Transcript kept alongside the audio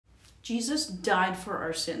Jesus died for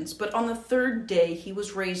our sins, but on the third day he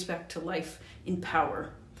was raised back to life in power.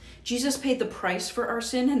 Jesus paid the price for our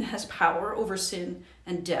sin and has power over sin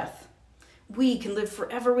and death. We can live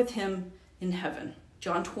forever with him in heaven.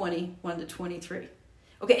 John 20, 1-23.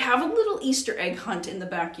 Okay, have a little Easter egg hunt in the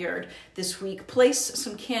backyard this week. Place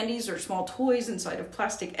some candies or small toys inside of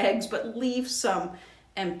plastic eggs, but leave some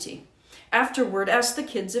empty. Afterward, ask the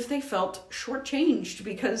kids if they felt shortchanged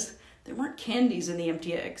because there weren't candies in the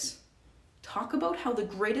empty eggs. Talk about how the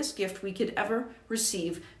greatest gift we could ever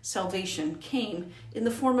receive, salvation, came in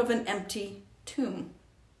the form of an empty tomb.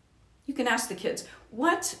 You can ask the kids,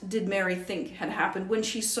 what did Mary think had happened when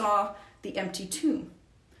she saw the empty tomb?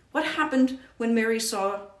 What happened when Mary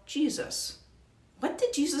saw Jesus? What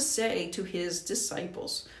did Jesus say to his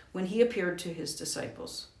disciples when he appeared to his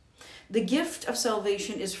disciples? The gift of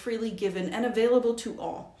salvation is freely given and available to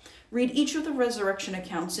all. Read each of the resurrection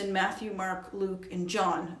accounts in Matthew, Mark, Luke, and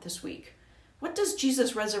John this week. What does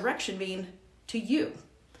Jesus' resurrection mean to you?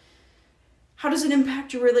 How does it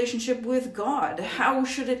impact your relationship with God? How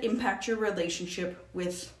should it impact your relationship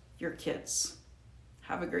with your kids?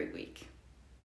 Have a great week.